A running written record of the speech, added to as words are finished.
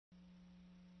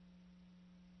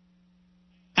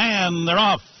And they're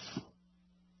off.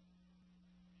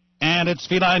 And it's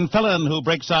Feline Felon who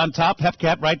breaks on top.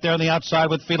 Hepcat right there on the outside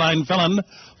with Feline Felon.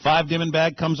 5 Demon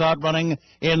Bag comes out running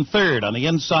in third. On the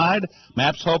inside,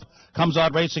 Maps Hope comes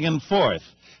out racing in fourth.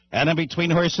 And in between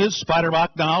horses, Spider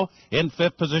Rock now in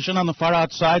fifth position. On the far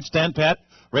outside, Stand Pat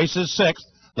races sixth.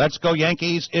 Let's Go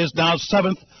Yankees is now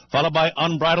seventh, followed by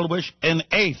Unbridled Wish in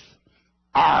eighth.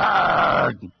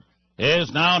 Arrrrr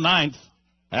is now ninth.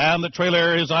 And the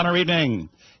trailer is on her evening.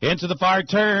 Into the far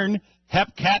turn,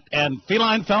 Hepcat and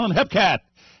Feline Felon. Hepcat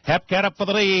up for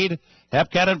the lead.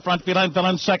 Hepcat in front, Feline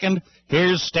Felon second.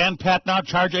 Here's Stand Pat now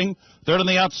charging. Third on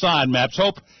the outside. Maps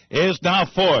Hope is now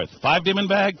fourth. 5 Demon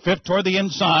Bag, fifth toward the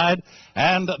inside.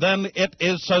 And then it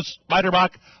is Spider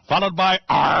Rock, followed by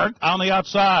Arrrrr on the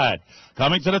outside.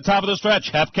 Coming to the top of the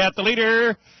stretch, Hepcat the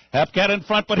leader. Hepcat in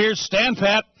front, but here's Stand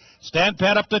Pat. Stand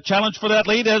Pat up to challenge for that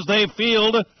lead as they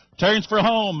field. Turns for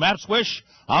home. Maps Wish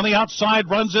on the outside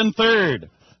runs in third.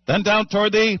 Then down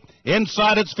toward the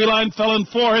inside, it's Feline Felon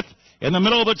fourth. In the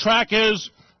middle of the track is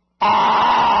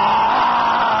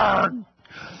Arrrrr.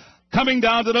 Coming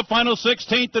down to the final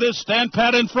 16th, it is Stand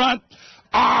Pat in front.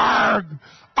 Arrrrr,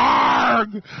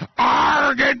 Arrrrr,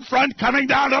 Arrrrr in front, coming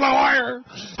down to the wire.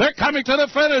 They're coming to the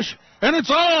finish, and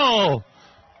it's all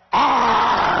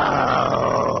Arrrrr.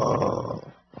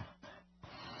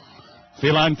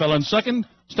 Feline Felon second,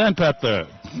 Stand Pat third.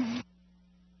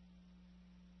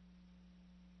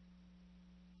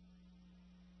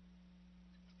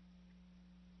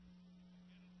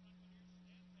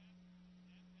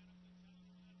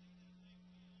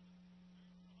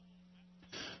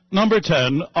 Number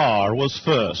 10, R was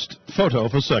first. Photo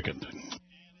for second.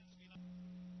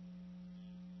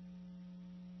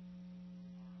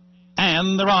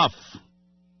 And they're off.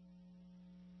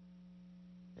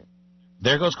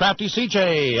 There goes Crafty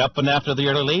CJ up and after the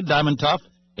early lead. Diamond Tough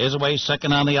is away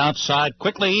second on the outside.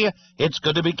 Quickly, It's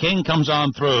Good to Be King comes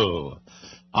on through.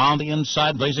 On the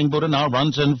inside, Blazing Buddha now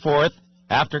runs in fourth.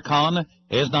 After Colin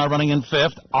is now running in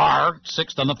fifth. R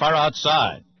sixth on the far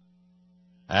outside.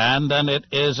 And then it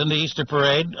is in the Easter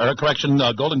Parade,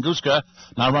 Golden Gooska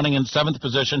now running in seventh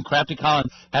position. Crafty Colin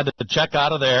had to check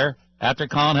out of there after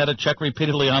Colin had to check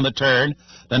repeatedly on the turn.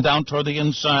 Then down toward the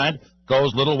inside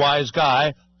goes Little Wise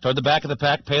Guy. Toward the back of the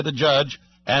pack, Pay the Judge,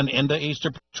 and into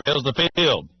Easter trails the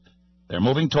field. They're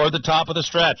moving toward the top of the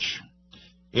stretch.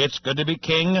 It's Good to Be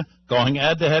King going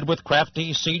head-to-head with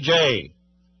Crafty CJ.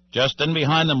 Just in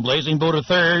behind them, Blazing Buddha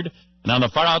third. And on the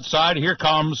far outside, here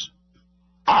comes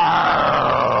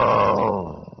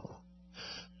Arrrrr.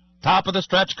 Top of the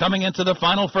stretch coming into the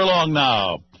final furlong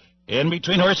now. In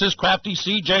between horses, Crafty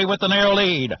CJ with the narrow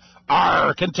lead.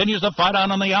 Arrrrr continues the fight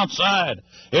on the outside.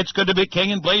 It's Good to Be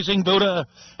King and Blazing Buddha.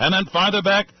 And then farther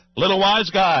back, Little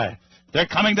Wise Guy. They're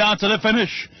coming down to the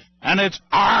finish. And it's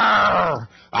Arrrrr,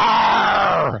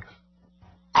 Arrrrr,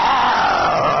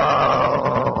 Arrrrr.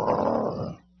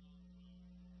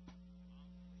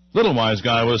 Little Wise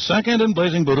Guy was second and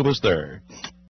Blazing Buddha was third.